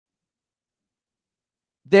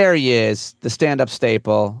There he is, the stand-up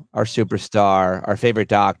staple, our superstar, our favorite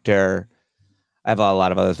doctor. I have a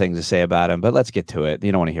lot of other things to say about him, but let's get to it.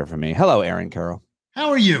 You don't want to hear from me. Hello, Aaron Carroll. How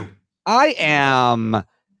are you? I am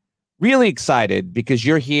really excited because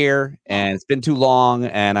you're here and it's been too long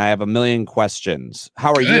and I have a million questions.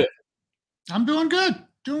 How are you? I'm doing good.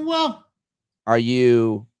 Doing well. Are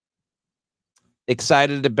you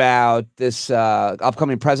excited about this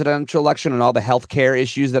upcoming presidential election and all the healthcare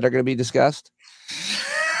issues that are going to be discussed?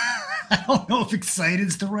 I don't know if excited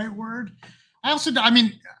is the right word. Do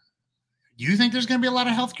you think there's going to be a lot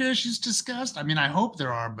of healthcare issues discussed? I mean, I hope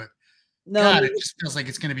there are, but no, God, it just feels like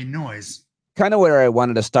it's going to be noise. Kind of where I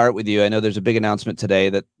wanted to start with you. I know there's a big announcement today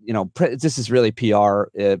that, this is really PR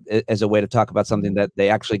as a way to talk about something that they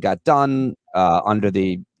actually got done under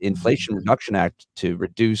the Inflation Reduction Act to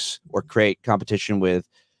reduce or create competition with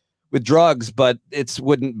drugs, but it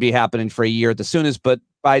wouldn't be happening for a year at the soonest. But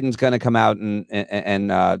Biden's going to come out and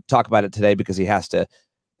talk about it today because they have to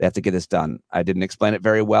get this done. I didn't explain it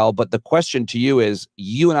very well, but the question to you is,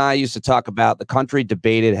 you and I used to talk about the country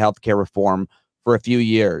debated healthcare reform for a few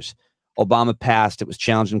years. Obama passed, it was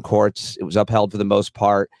challenged in courts, it was upheld for the most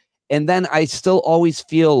part. And then I still always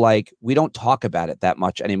feel like we don't talk about it that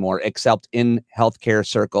much anymore, except in healthcare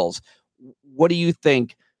circles. What do you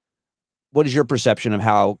think? What is your perception of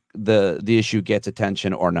how the issue gets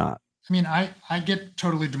attention or not? I mean, I get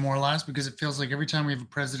totally demoralized because it feels like every time we have a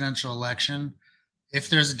presidential election, if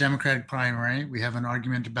there's a Democratic primary, we have an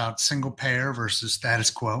argument about single payer versus status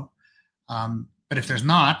quo. But if there's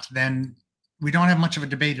not, then we don't have much of a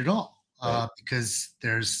debate at all. Because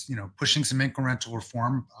there's, pushing some incremental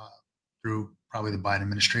reform through probably the Biden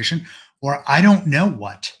administration, or I don't know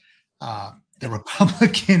what the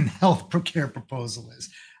Republican health care proposal is.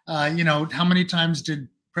 How many times did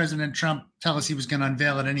President Trump tell us he was going to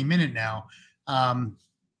unveil it any minute now? And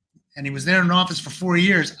he was there in office for 4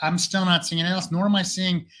 years. I'm still not seeing anything else, nor am I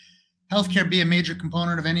seeing healthcare be a major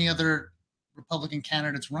component of any other Republican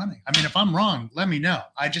candidates running. I mean, if I'm wrong, let me know.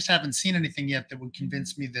 I just haven't seen anything yet that would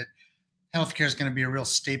convince me that healthcare is going to be a real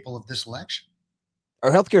staple of this election.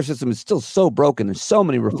 Our healthcare system is still so broken. There's so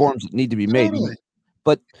many reforms that need to be made,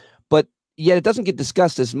 but yet it doesn't get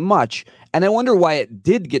discussed as much. And I wonder why it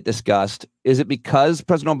did get discussed. Is it because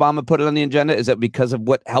President Obama put it on the agenda? Is it because of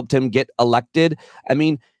what helped him get elected? I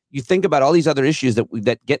mean, you think about all these other issues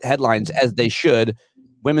that get headlines, as they should.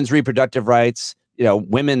 Women's reproductive rights.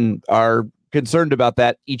 Women are concerned about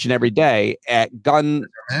that each and every day. Gun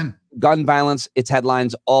violence, it's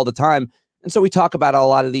headlines all the time. And so we talk about a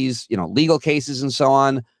lot of these, legal cases and so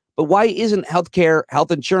on. But why isn't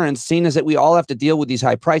health insurance seen as that we all have to deal with these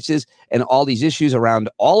high prices and all these issues around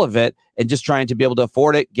all of it and just trying to be able to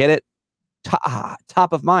afford it, get it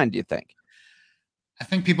top of mind, do you think? I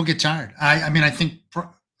think people get tired. I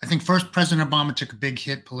think first President Obama took a big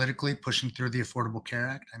hit politically pushing through the Affordable Care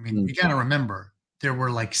Act. I mean, you got to remember there were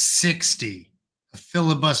like 60, a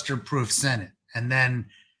filibuster-proof Senate. And then,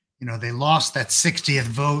 they lost that 60th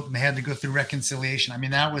vote and they had to go through reconciliation. I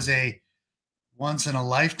mean, that was a once in a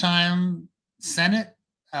lifetime Senate.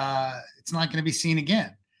 It's not going to be seen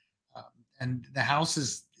again. And the House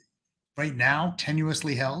is right now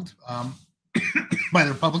tenuously held by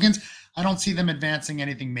the Republicans. I don't see them advancing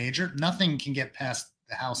anything major. Nothing can get past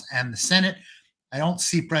the House and the Senate. I don't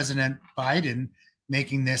see President Biden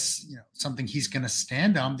making this, something he's going to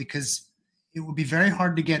stand on, because it would be very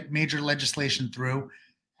hard to get major legislation through,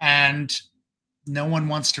 and no one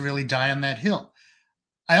wants to really die on that hill.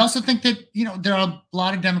 I also think that, there are a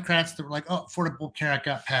lot of Democrats that were like, oh, Affordable Care Act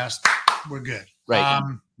got passed, we're good. Right.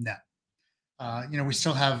 No. We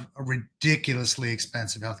still have a ridiculously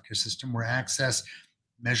expensive healthcare system where access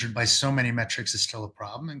measured by so many metrics is still a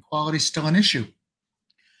problem and quality is still an issue.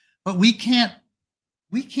 But we can't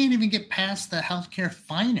even get past the healthcare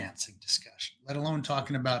financing discussion, let alone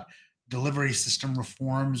talking about delivery system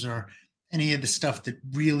reforms or any of the stuff that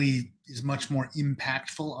really is much more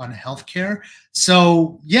impactful on healthcare.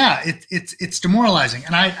 So yeah, it's demoralizing.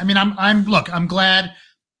 And I'm glad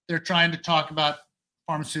they're trying to talk about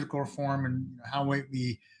pharmaceutical reform and how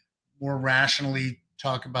we more rationally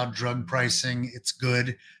talk about drug pricing. It's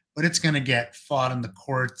good, but it's going to get fought in the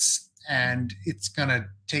courts and it's going to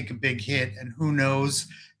take a big hit, and who knows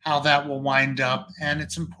how that will wind up. And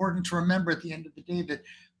it's important to remember at the end of the day that,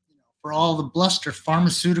 for all the bluster,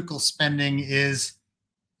 pharmaceutical spending is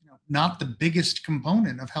not the biggest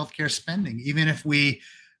component of healthcare spending. Even if we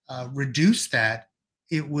reduce that,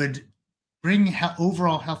 it would bring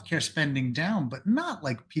overall healthcare spending down, but not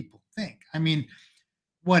like people think. I mean,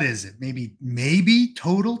 what is it? Maybe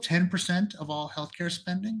total 10% of all healthcare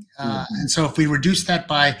spending. And so if we reduce that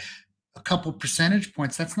by a couple percentage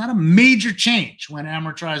points, that's not a major change when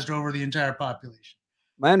amortized over the entire population.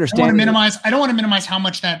 My understanding. I don't want to minimize how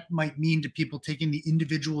much that might mean to people taking the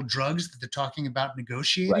individual drugs that they're talking about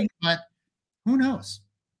negotiating, right. But who knows?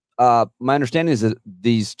 My understanding is that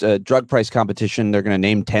these drug price competition, they're going to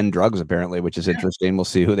name 10 drugs apparently, which is interesting. We'll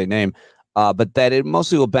see who they name. But that it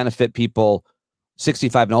mostly will benefit people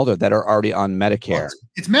 65 and older that are already on Medicare. Well,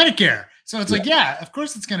 it's Medicare. So it's like, yeah, of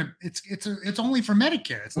course it's only for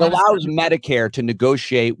Medicare. It allows Medicare to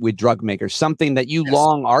negotiate with drug makers, something that you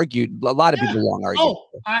long argued. A lot of people long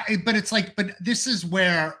argued. But it's like, but this is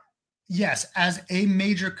where, yes, as a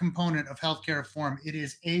major component of healthcare reform, it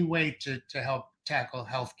is a way to help tackle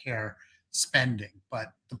healthcare spending.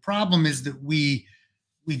 But the problem is that we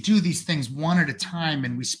do these things one at a time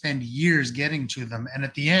and we spend years getting to them. And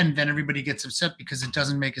at the end, then everybody gets upset because it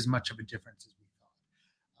doesn't make as much of a difference as we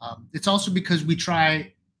thought. It's also because we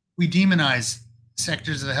demonize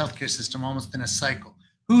sectors of the healthcare system almost in a cycle.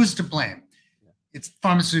 Who's to blame? It's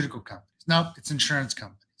pharmaceutical companies. Nope, it's insurance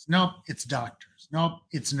companies. Nope, it's doctors. Nope,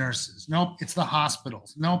 it's nurses. Nope, it's the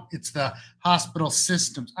hospitals. Nope, it's the hospital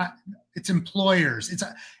systems. It's employers.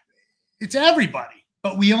 It's everybody.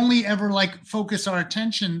 But we only ever like focus our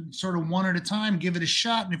attention sort of one at a time, give it a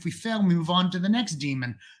shot. And if we fail, we move on to the next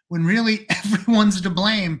demon when really everyone's to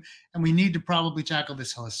blame. And we need to probably tackle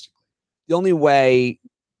this holistically. The only way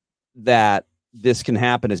that this can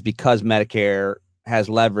happen is because Medicare has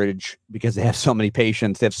leverage, because they have so many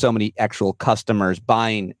patients, they have so many actual customers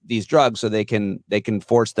buying these drugs, so they can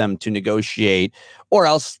force them to negotiate, or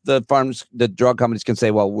else the drug companies can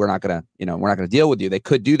say, well, we're not gonna deal with you. They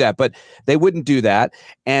could do that, but they wouldn't do that.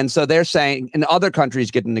 And so they're saying, and other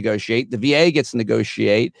countries get to negotiate, the VA gets to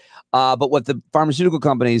negotiate, but what the pharmaceutical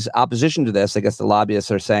companies opposition to this, I guess the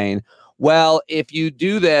lobbyists are saying, well, if you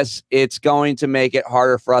do this, it's going to make it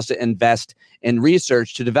harder for us to invest in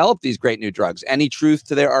research to develop these great new drugs. Any truth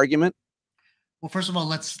to their argument? Well, first of all,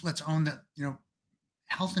 let's own that,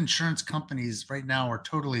 health insurance companies right now are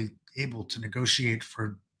totally able to negotiate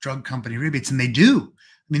for drug company rebates, and they do.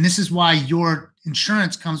 I mean, this is why your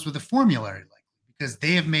insurance comes with a formulary, because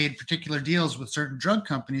they have made particular deals with certain drug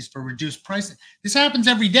companies for reduced pricing. This happens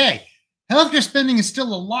every day. Healthcare spending is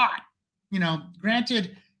still a lot.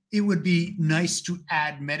 Granted, it would be nice to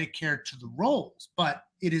add Medicare to the rolls, but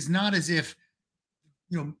it is not as if,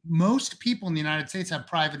 most people in the United States have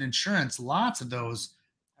private insurance. Lots of those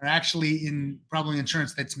are actually in probably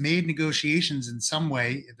insurance that's made negotiations in some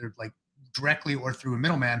way, either like directly or through a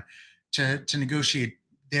middleman, to negotiate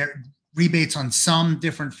their rebates on some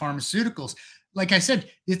different pharmaceuticals. Like I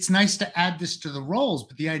said, it's nice to add this to the rolls,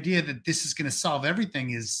 but the idea that this is going to solve everything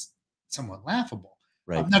is somewhat laughable.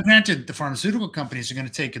 Right. Now, granted, the pharmaceutical companies are going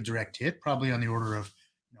to take a direct hit, probably on the order of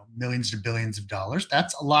millions to billions of dollars.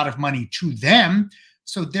 That's a lot of money to them.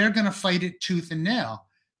 So they're going to fight it tooth and nail.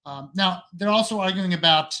 Now, they're also arguing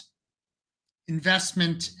about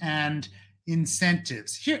investment and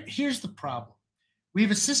incentives. Here's the problem. We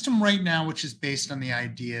have a system right now which is based on the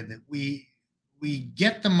idea that we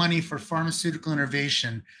get the money for pharmaceutical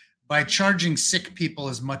innovation by charging sick people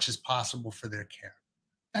as much as possible for their care.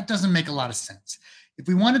 That doesn't make a lot of sense. If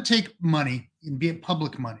we want to take money, and be it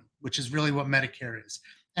public money, which is really what Medicare is,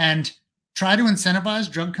 and try to incentivize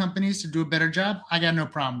drug companies to do a better job, I got no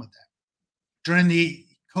problem with that. During the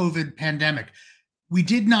COVID pandemic, we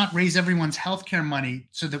did not raise everyone's healthcare money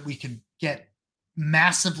so that we could get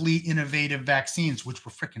massively innovative vaccines, which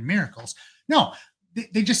were freaking miracles. No,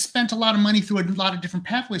 they just spent a lot of money through a lot of different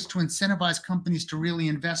pathways to incentivize companies to really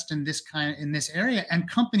invest in this area. And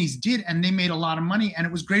companies did, and they made a lot of money, and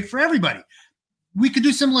it was great for everybody. We could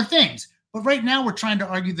do similar things, but right now we're trying to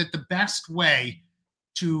argue that the best way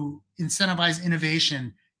to incentivize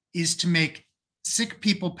innovation is to make sick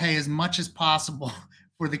people pay as much as possible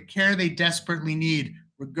for the care they desperately need,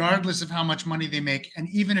 regardless of how much money they make, and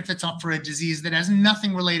even if it's up for a disease that has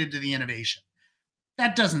nothing related to the innovation.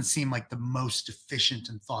 That doesn't seem like the most efficient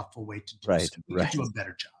and thoughtful way to do it. We could do a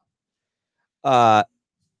better job.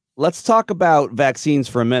 Let's talk about vaccines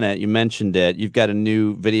for a minute. You mentioned it. You've got a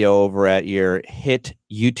new video over at your hit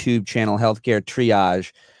YouTube channel, Healthcare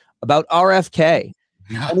Triage, about RFK.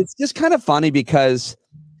 Yeah. And it's just kind of funny because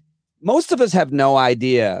most of us have no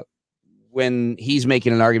idea when he's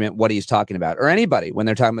making an argument what he's talking about, or anybody when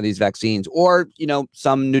they're talking about these vaccines, or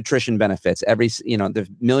some nutrition benefits. There's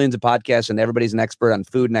millions of podcasts and everybody's an expert on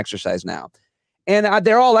food and exercise now, and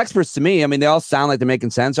they're all experts to me. I mean, they all sound like they're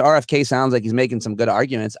making sense. RFK sounds like he's making some good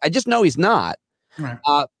arguments. I just know he's not. Right.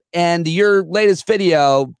 And your latest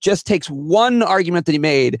video just takes one argument that he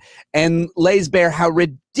made and lays bare how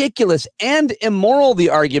ridiculous and immoral the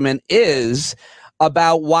argument is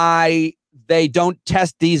about why they don't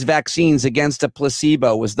test these vaccines against a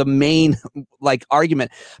placebo was the main like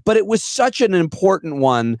argument. But it was such an important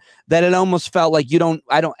one that it almost felt like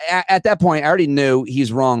at that point, I already knew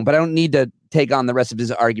he's wrong, but I don't need to take on the rest of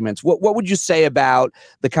his arguments. What would you say about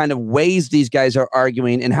the kind of ways these guys are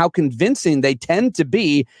arguing and how convincing they tend to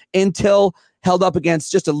be until held up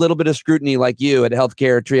against just a little bit of scrutiny like you at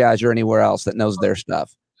healthcare triage or anywhere else that knows their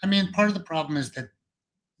stuff? I mean, part of the problem is that,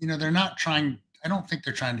 they're not trying, I don't think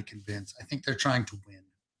they're trying to convince. I think they're trying to win.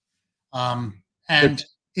 And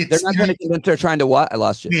they're not trying to convince, they're trying to what? I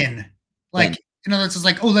lost you. Win. Like, it's just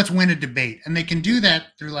like, oh, let's win a debate. And they can do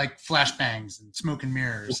that through like flashbangs and smoke and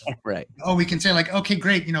mirrors. Right. Oh, we can say like, okay,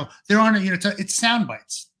 great. There aren't, it's sound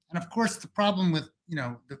bites. And of course, the problem with,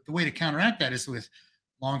 the way to counteract that is with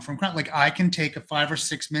long form content. Like I can take a 5 or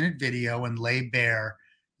 6 minute video and lay bare,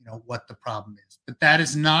 what the problem is. But that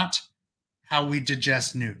is not how we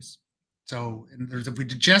digest news. So if we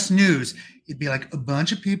digest news, it'd be like a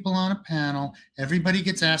bunch of people on a panel. Everybody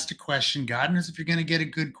gets asked a question. God knows if you're going to get a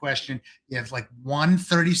good question. You have like one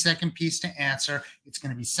 30-second piece to answer. It's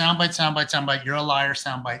going to be soundbite, soundbite, soundbite. You're a liar,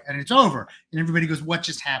 soundbite, and it's over. And everybody goes, "What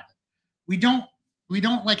just happened?" We don't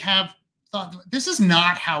like have thought. This is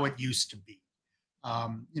not how it used to be.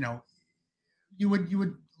 You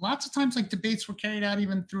would lots of times like debates were carried out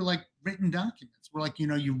even through like written documents where like,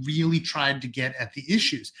 you really tried to get at the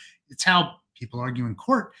issues. It's how people argue in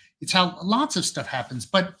court. It's how lots of stuff happens,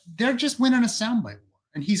 but they're just winning a soundbite war.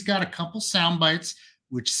 And he's got a couple sound bites,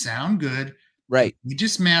 which sound good. Right. We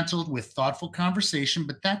dismantled with thoughtful conversation,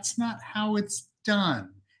 but that's not how it's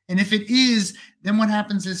done. And if it is, then what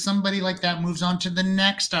happens is somebody like that moves on to the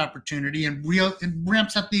next opportunity and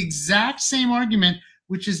ramps up the exact same argument,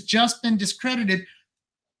 which has just been discredited.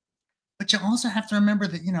 But you also have to remember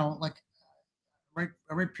that, like I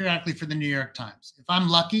write periodically for the New York Times. If I'm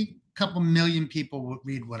lucky, a couple million people will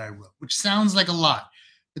read what I wrote, which sounds like a lot,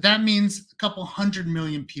 but that means a couple 100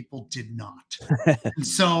 million people did not. And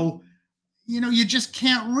so, you just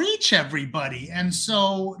can't reach everybody. And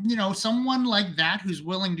so, someone like that who's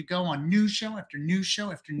willing to go on news show after news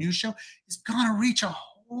show after news show is going to reach a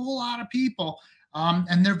whole lot of people.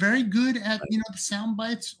 And they're very good at, the sound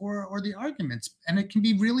bites or the arguments. And it can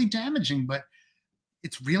be really damaging, but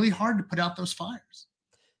it's really hard to put out those fires.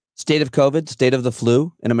 State of COVID, state of the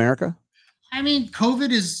flu in America? I mean,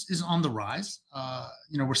 COVID is on the rise.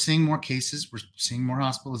 We're seeing more cases. We're seeing more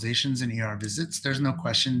hospitalizations and ER visits. There's no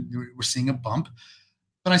question we're seeing a bump.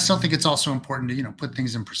 But I still think it's also important to, put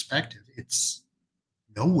things in perspective. It's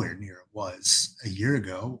nowhere near it was a year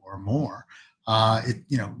ago or more.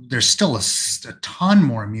 There's still a ton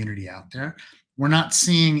more immunity out there. We're not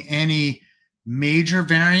seeing any major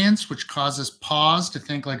variants, which causes pause to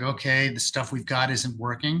think like, okay, the stuff we've got isn't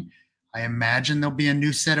working. I imagine there'll be a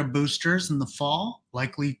new set of boosters in the fall,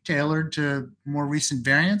 likely tailored to more recent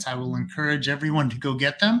variants. I will encourage everyone to go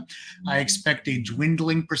get them. I expect a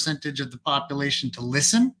dwindling percentage of the population to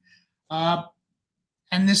listen. And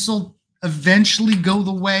this will eventually go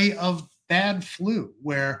the way of bad flu,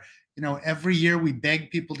 where every year we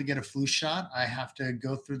beg people to get a flu shot. I have to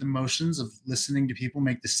go through the motions of listening to people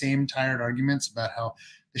make the same tired arguments about how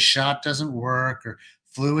the shot doesn't work or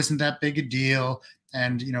flu isn't that big a deal.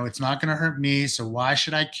 And, it's not going to hurt me. So why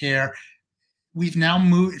should I care? We've now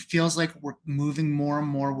moved. It feels like we're moving more and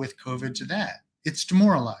more with COVID to that. It's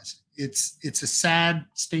demoralizing. It's a sad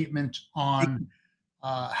statement on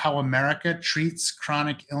how America treats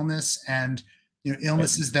chronic illness and,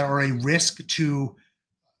 illnesses that are a risk to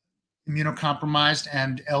immunocompromised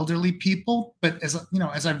and elderly people. But as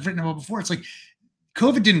I've written about before, it's like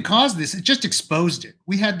COVID didn't cause this. It just exposed it.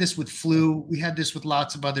 We had this with flu. We had this with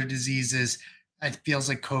lots of other diseases. It feels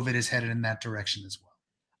like COVID is headed in that direction as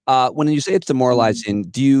well. When you say it's demoralizing,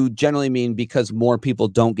 do you generally mean because more people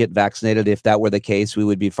don't get vaccinated? If that were the case, we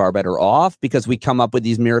would be far better off because we come up with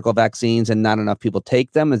these miracle vaccines and not enough people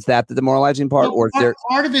take them. Is that the demoralizing part? Well,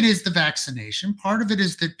 part of it is the vaccination. Part of it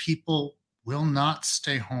is that people will not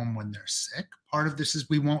stay home when they're sick. Part of this is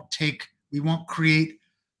we won't create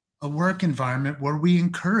a work environment where we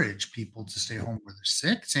encourage people to stay home when they're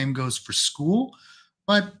sick. Same goes for school.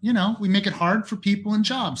 But, we make it hard for people in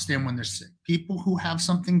jobs staying when they're sick. People who have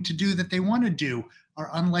something to do that they want to do are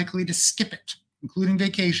unlikely to skip it, including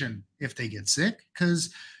vacation, if they get sick,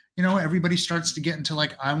 because, everybody starts to get into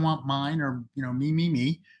like, I want mine or,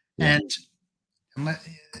 me. Yeah. And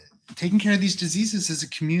taking care of these diseases is a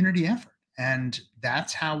community effort. And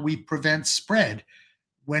that's how we prevent spread.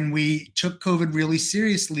 When we took COVID really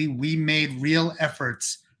seriously, we made real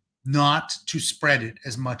efforts not to spread it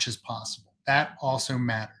as much as possible. That also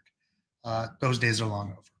mattered. Those days are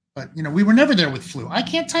long over. But, we were never there with flu. I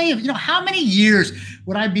can't tell you, how many years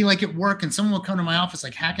would I be like at work and someone would come to my office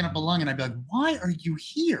like hacking up a lung and I'd be like, why are you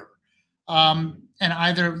here? And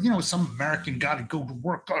either, some American got to go to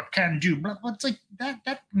work, God can do. But it's like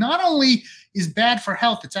that not only is bad for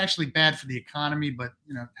health, it's actually bad for the economy. But,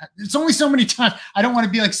 it's only so many times. I don't want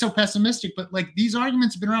to be like so pessimistic, but like these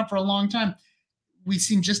arguments have been around for a long time. We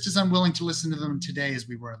seem just as unwilling to listen to them today as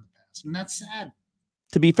we were in the past. And that's sad.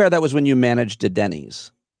 To be fair, that was when you managed a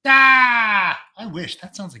Denny's. I wish.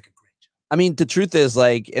 That sounds like a great job. I mean, the truth is,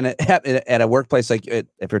 like, at a workplace, like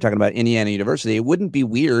if you're talking about Indiana University, it wouldn't be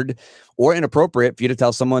weird or inappropriate for you to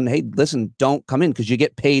tell someone, hey, listen, don't come in because you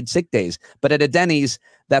get paid sick days. But at a Denny's,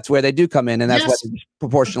 that's where they do come in. And that's why they're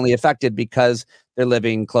proportionally affected because they're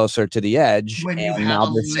living closer to the edge. When you have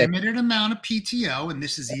a limited amount of PTO, and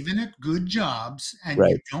this is even at good jobs, and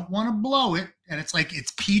you don't want to blow it, and it's like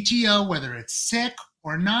it's PTO, whether it's sick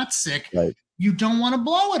or not sick, you don't want to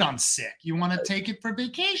blow it on sick. You want to take it for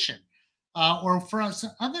vacation. Or for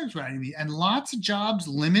others, right? And lots of jobs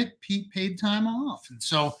limit paid time off. And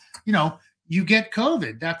so, you get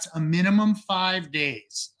COVID. That's a minimum 5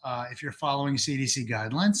 days if you're following CDC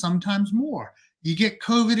guidelines, sometimes more. You get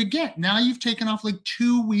COVID again. Now you've taken off like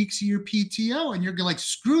 2 weeks of your PTO and you're like,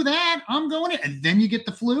 screw that, I'm going in. And then you get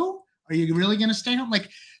the flu. Are you really going to stay home? Like,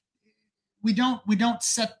 we don't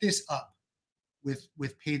set this up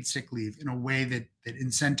with paid sick leave in a way that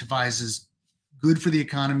incentivizes good for the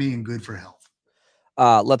economy and good for health.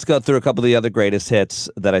 Let's go through a couple of the other greatest hits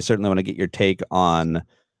that I certainly want to get your take on.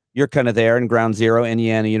 You're kind of there in ground zero,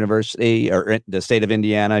 Indiana University, or the state of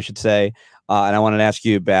Indiana, I should say. And I wanted to ask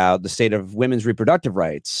you about the state of women's reproductive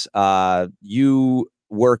rights. You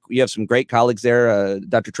have some great colleagues there.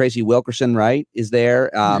 Dr. Tracy Wilkerson, right, is there,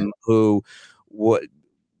 who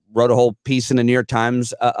wrote a whole piece in the New York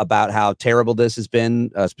Times about how terrible this has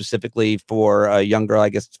been, specifically for a young girl, I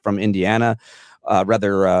guess, from Indiana.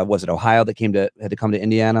 Was it Ohio that had to come to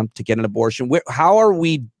Indiana to get an abortion? How are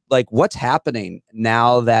we, like, what's happening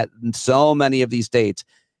now that so many of these states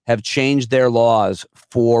have changed their laws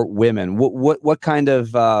for women? What kind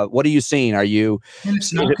of what are you seeing? Are you? And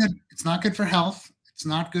it's not good. It's not good for health. It's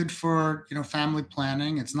not good for family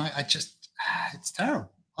planning. It's not. It's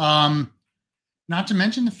terrible. Not to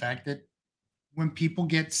mention the fact that when people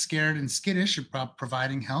get scared and skittish about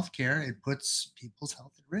providing health care, it puts people's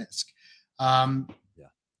health at risk.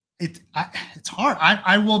 It's hard.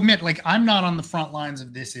 I will admit, like, I'm not on the front lines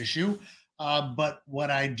of this issue, but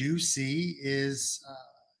what I do see is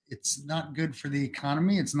it's not good for the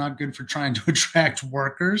economy. It's not good for trying to attract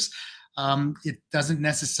workers. It doesn't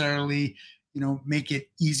necessarily, make it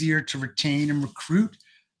easier to retain and recruit,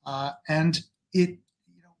 and it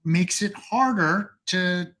makes it harder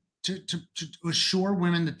to assure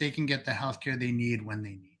women that they can get the health care they need when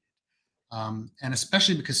they need. And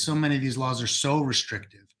especially because so many of these laws are so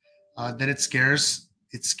restrictive that it scares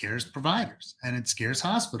providers and it scares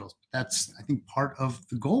hospitals. That's, I think, part of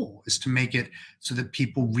the goal is to make it so that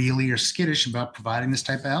people really are skittish about providing this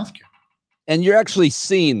type of healthcare. And you're actually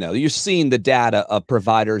seeing the data of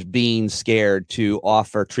providers being scared to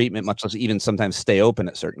offer treatment, much less even sometimes stay open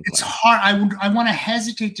at certain points. It's hard. I want to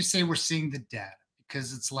hesitate to say we're seeing the data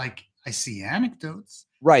because it's like I see anecdotes.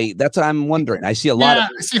 Right. That's what I'm wondering. I see a lot of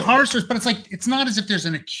I see horror stories, but it's not as if there's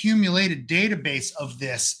an accumulated database of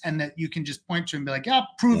this and that you can just point to and be like, yeah,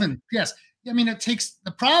 proven. Yeah. Yes. I mean,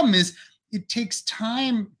 the problem is it takes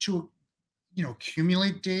time to,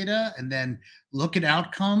 accumulate data and then look at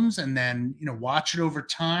outcomes and then, watch it over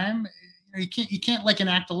time. You can't like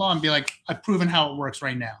enact a law and be like, I've proven how it works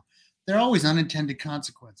right now. There are always unintended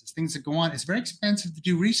consequences, things that go on. It's very expensive to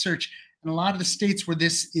do research. And a lot of the states where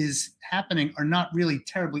this is happening are not really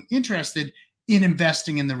terribly interested in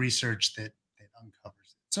investing in the research that uncovers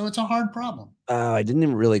it. So it's a hard problem. I didn't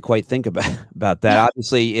even really quite think about that. Yeah.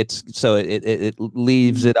 Obviously, it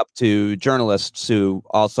leaves it up to journalists who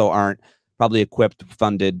also aren't probably equipped,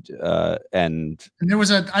 funded, and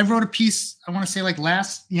I wrote a piece, I want to say like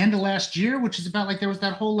the end of last year, which is about like there was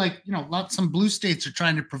that whole some blue states are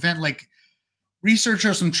trying to prevent like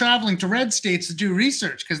researchers from traveling to red states to do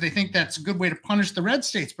research because they think that's a good way to punish the red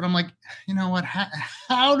states. But I'm like, you know what?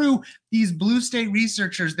 How do these blue state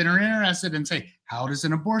researchers that are interested and say, how does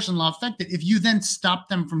an abortion law affect it? If you then stop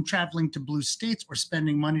them from traveling to blue states or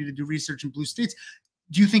spending money to do research in blue states,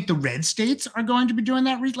 do you think the red states are going to be doing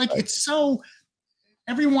that? Like, it's so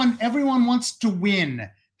everyone wants to win.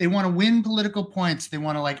 They want to win political points. They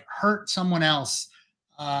want to like hurt someone else.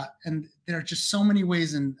 And there are just so many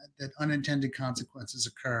ways that unintended consequences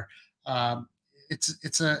occur.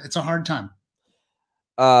 It's a hard time.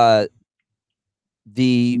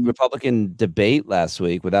 the Republican debate last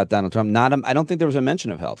week without Donald Trump, I don't think there was a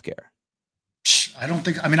mention of healthcare. I don't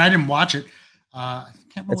think, I mean, I didn't watch it. I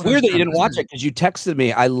can't remember. It's weird that you didn't watch it because you texted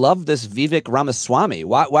me, I love this Vivek Ramaswamy.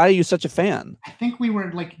 Why are you such a fan? I think we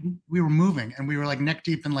were moving and we were like neck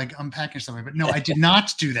deep in like unpacking something, but no, I did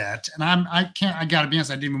not do that. And I gotta be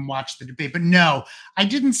honest, I didn't even watch the debate, but no, I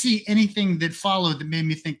didn't see anything that followed that made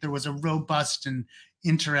me think there was a robust and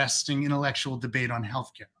interesting intellectual debate on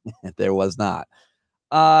healthcare. There was not.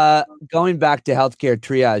 Going back to healthcare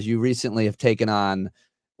triage, you recently have taken on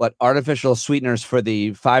artificial sweeteners for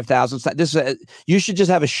the 5,000. This you should just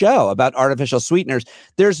have a show about artificial sweeteners.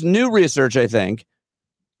 There's new research, I think,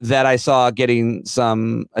 that I saw getting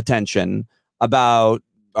some attention about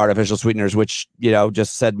artificial sweeteners, which,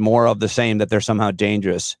 just said more of the same, that they're somehow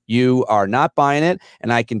dangerous. You are not buying it.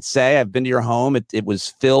 And I can say I've been to your home. It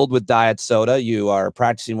was filled with diet soda. You are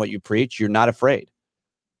practicing what you preach. You're not afraid.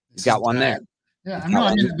 You got one there. Yeah, no,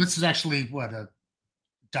 I mean, this is actually a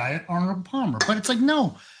diet Arnold Palmer, but it's like,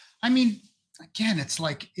 no, I mean, again, it's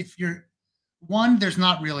like, if you're one, there's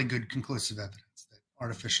not really good conclusive evidence that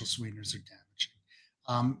artificial sweeteners are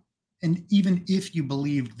damaging. And even if you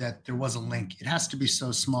believed that there was a link, it has to be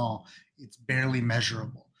so small, it's barely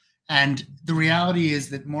measurable. And the reality is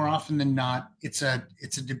that more often than not, it's a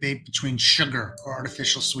debate between sugar or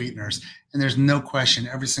artificial sweeteners. And there's no question,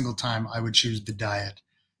 every single time I would choose the diet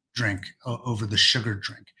drink over the sugar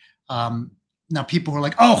drink. Now people were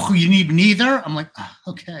like, oh, you need neither? I'm like, oh,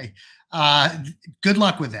 okay. Good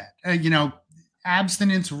luck with that.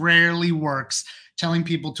 Abstinence rarely works. Telling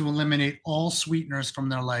people to eliminate all sweeteners from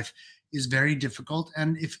their life is very difficult.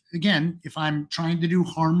 And if I'm trying to do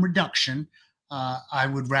harm reduction, I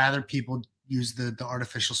would rather people use the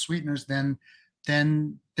artificial sweeteners than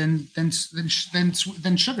sugar.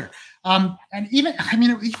 And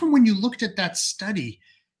even when you looked at that study,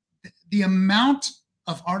 the amount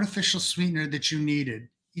of artificial sweetener that you needed,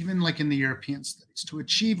 even like in the European studies, to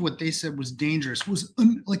achieve what they said was dangerous, was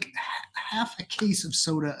like half a case of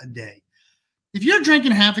soda a day. If you're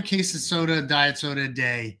drinking half a case of soda, diet soda a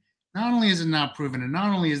day, not only is it not proven, and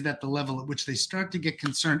not only is that the level at which they start to get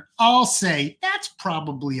concerned, I'll say that's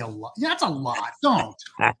probably a lot. That's a lot. Don't.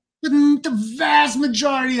 The vast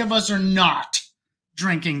majority of us are not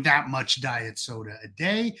drinking that much diet soda a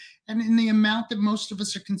day, and in the amount that most of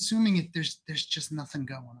us are consuming it, there's just nothing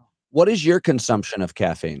going on. What is your consumption of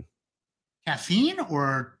caffeine? Caffeine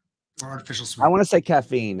or artificial sweetener? I want to say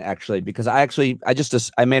caffeine, actually, because I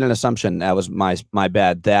made an assumption, that was my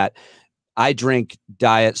bad, that I drink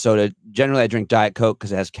diet soda. Generally, I drink Diet Coke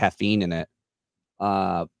because it has caffeine in it.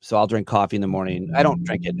 So I'll drink coffee in the morning. I don't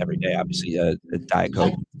drink it every day, obviously. A Diet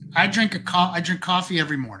Coke. I drink coffee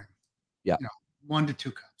every morning. Yeah. 1 to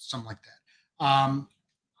 2 cups, something like that.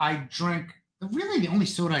 I drink, really the only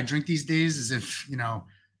soda I drink these days is if,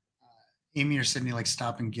 Amy or Sydney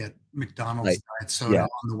stop and get McDonald's diet soda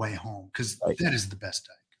on the way home, because that is the best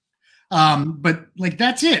diet. But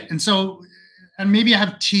that's it. And maybe I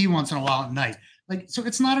have tea once in a while at night. So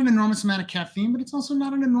it's not an enormous amount of caffeine, but it's also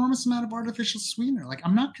not an enormous amount of artificial sweetener.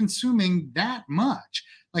 I'm not consuming that much.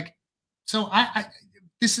 So I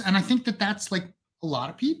think that's a lot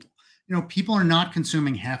of people. People are not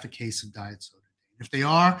consuming half a case of diet soda. If they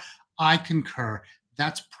are, I concur.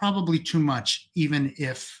 That's probably too much, even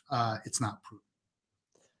if it's not proven.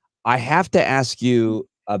 I have to ask you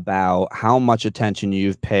about how much attention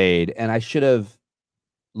you've paid, and I should have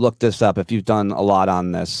looked this up if you've done a lot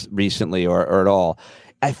on this recently or at all.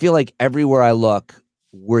 I feel like everywhere I look,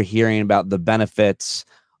 we're hearing about the benefits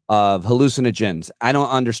of hallucinogens. I don't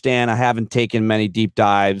understand. I haven't taken many deep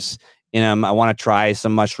dives in them. I want to try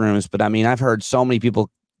some mushrooms, but I mean, I've heard so many people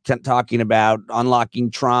talking about unlocking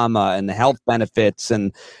trauma and the health benefits,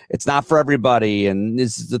 and it's not for everybody. And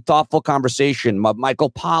this is a thoughtful conversation. Michael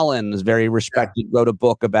Pollan is very respected, wrote a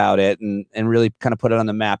book about it and really kind of put it on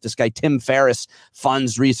the map. This guy, Tim Ferriss,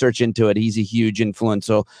 funds research into it. He's a huge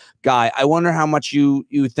influential guy. I wonder how much you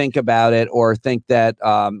think about it, or think that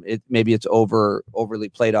maybe it's overly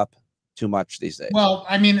played up too much these days. Well,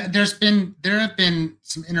 I mean, there have been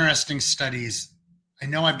some interesting studies. I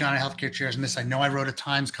know I've done a healthcare triage on this. I know I wrote a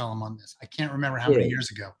Times column on this. I can't remember how many years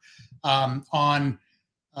ago, on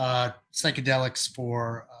psychedelics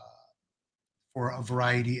for a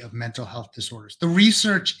variety of mental health disorders. The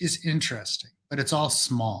research is interesting, but it's all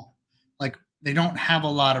small. They don't have a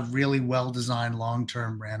lot of really well-designed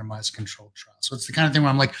long-term randomized controlled trials. So it's the kind of thing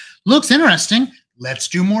where I'm like, looks interesting. Let's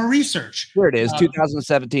do more research. Here it is,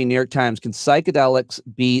 2017, New York Times. Can psychedelics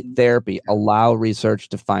beat therapy? Allow research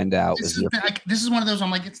to find out. This is one of those,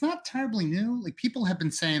 I'm like, it's not terribly new. People have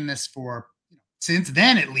been saying this for, since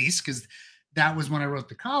then at least, because that was when I wrote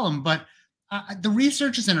the column. But The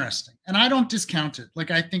research is interesting, and I don't discount it.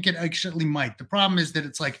 Like, I think it actually might. The problem is that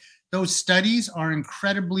it's like those studies are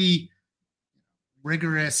incredibly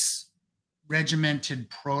rigorous, regimented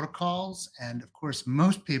protocols, and of course,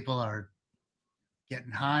 most people are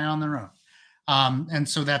getting high on their own, and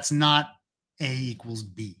so that's not A equals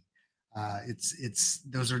B.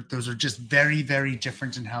 Those are just very, very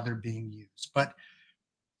different in how they're being used. But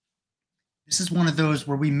this is one of those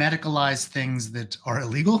where we medicalize things that are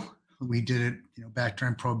illegal. We did it, back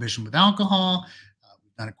during Prohibition with alcohol.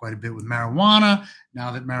 We've done it quite a bit with marijuana.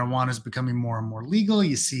 Now that marijuana is becoming more and more legal,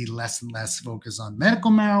 you see less and less focus on medical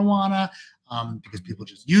marijuana because people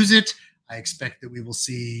just use it. I expect that we will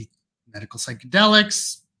see medical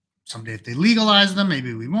psychedelics someday. If they legalize them,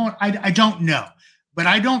 maybe we won't. I don't know, but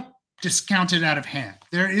I don't discount it out of hand.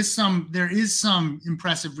 There is some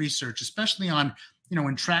impressive research, especially on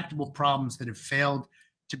intractable problems that have failed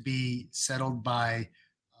to be settled by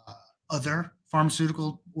other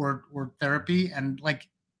pharmaceutical or therapy, and like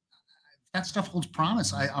that stuff holds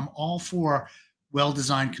promise. I'm all for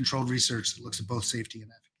well-designed, controlled research that looks at both safety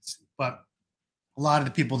and efficacy. But a lot of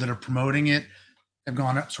the people that are promoting it have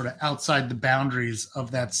gone sort of outside the boundaries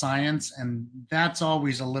of that science, and that's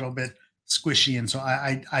always a little bit squishy. And so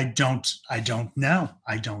I don't know.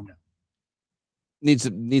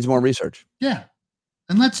 Needs more research. Yeah,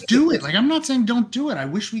 and let's do it. Like, I'm not saying don't do it. I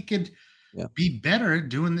wish we could be better at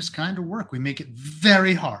doing this kind of work. We make it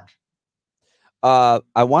very hard.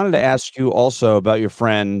 I wanted to ask you also about your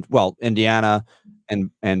friend, Indiana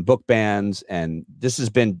and book bans. And this has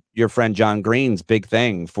been your friend John Green's big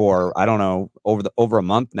thing for, I don't know, over a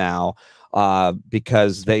month now,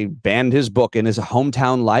 because they banned his book in his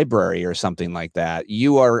hometown library or something like that.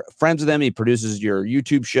 You are friends with him. He produces your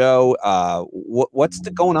YouTube show. What's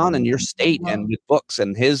going on in your state and with books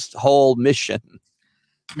and his whole mission?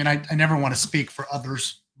 I mean, I never want to speak for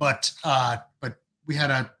others, but we had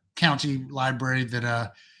a county library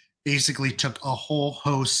that basically took a whole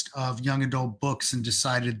host of young adult books and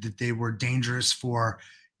decided that they were dangerous for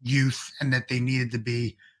youth and that they needed to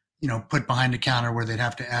be, put behind a counter where they'd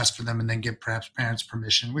have to ask for them and then get perhaps parents'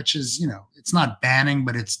 permission, which is, it's not banning,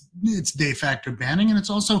 but it's de facto banning. And it's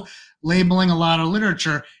also labeling a lot of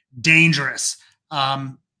literature dangerous.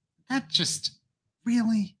 That just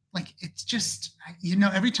really, like, it's just,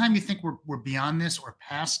 every time you think we're beyond this or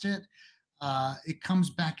past it, it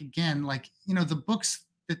comes back again. Like, the books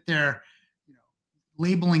that they're,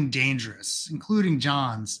 labeling dangerous, including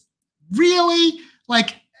John's, really,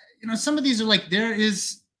 like, some of these are like, there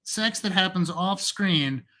is sex that happens off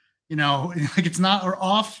screen, like it's not, or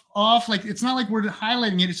off, like, it's not like we're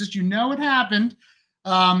highlighting it. It's just, it happened.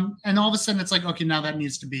 And all of a sudden it's like, okay, now that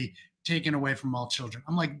needs to be taken away from all children.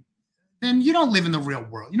 I'm like, then you don't live in the real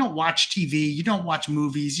world. You don't watch TV. You don't watch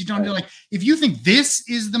movies. You don't do, like, if you think this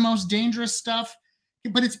is the most dangerous stuff,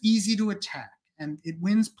 but it's easy to attack and it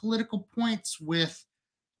wins political points with,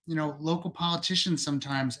 local politicians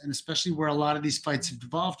sometimes, and especially where a lot of these fights have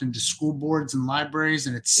devolved into school boards and libraries.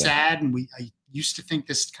 And it's sad. And I used to think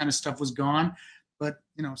this kind of stuff was gone, but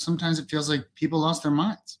sometimes it feels like people lost their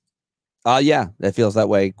minds. Yeah, it feels that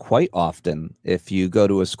way quite often. If you go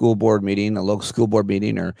to a school board meeting, a local school board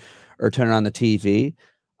meeting, or turn on the TV.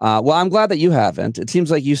 Well, I'm glad that you haven't. It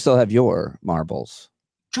seems like you still have your marbles.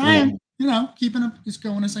 Trying, keeping up as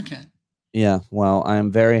going as I can. Yeah, well,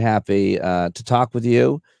 I'm very happy to talk with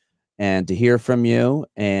you and to hear from you.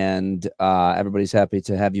 And everybody's happy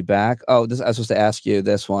to have you back. Oh, I was supposed to ask you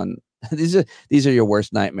this one. These are your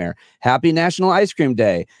worst nightmare. Happy National Ice Cream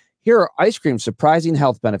Day. Here are ice cream's surprising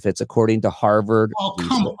health benefits according to Harvard. Oh,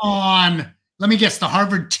 come on. Let me guess, the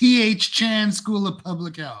Harvard T.H. Chan School of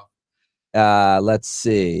Public Health. Let's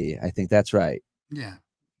see. I think that's right. Yeah,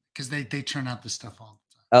 because they turn out this stuff all the time.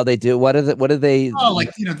 Oh, they do. What do they? Oh, like,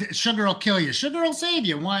 sugar will kill you. Sugar will save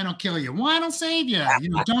you. Wine will kill you. Wine will save you.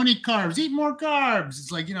 Don't eat carbs. Eat more carbs.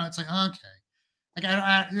 It's like, it's like, okay. Like,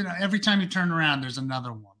 I every time you turn around, there's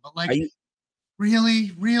another one. But like,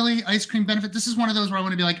 really, ice cream benefit. This is one of those where I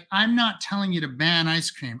want to be like, I'm not telling you to ban ice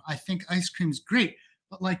cream. I think ice cream's great,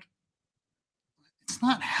 but like, it's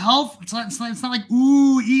not health. It's not like,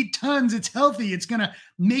 ooh, eat tons. It's healthy. It's going to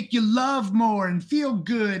make you love more and feel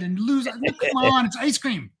good and lose. Come on. It's ice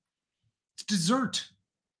cream. It's dessert.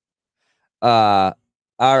 All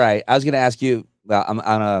right. I was going to ask you, well, I'm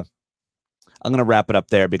going to wrap it up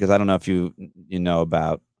there because I don't know if you know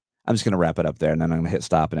about, I'm just going to wrap it up there and then I'm going to hit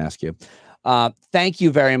stop and ask you. Thank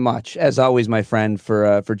you very much, as always, my friend,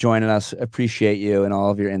 for joining us. Appreciate you and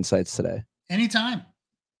all of your insights today. Anytime.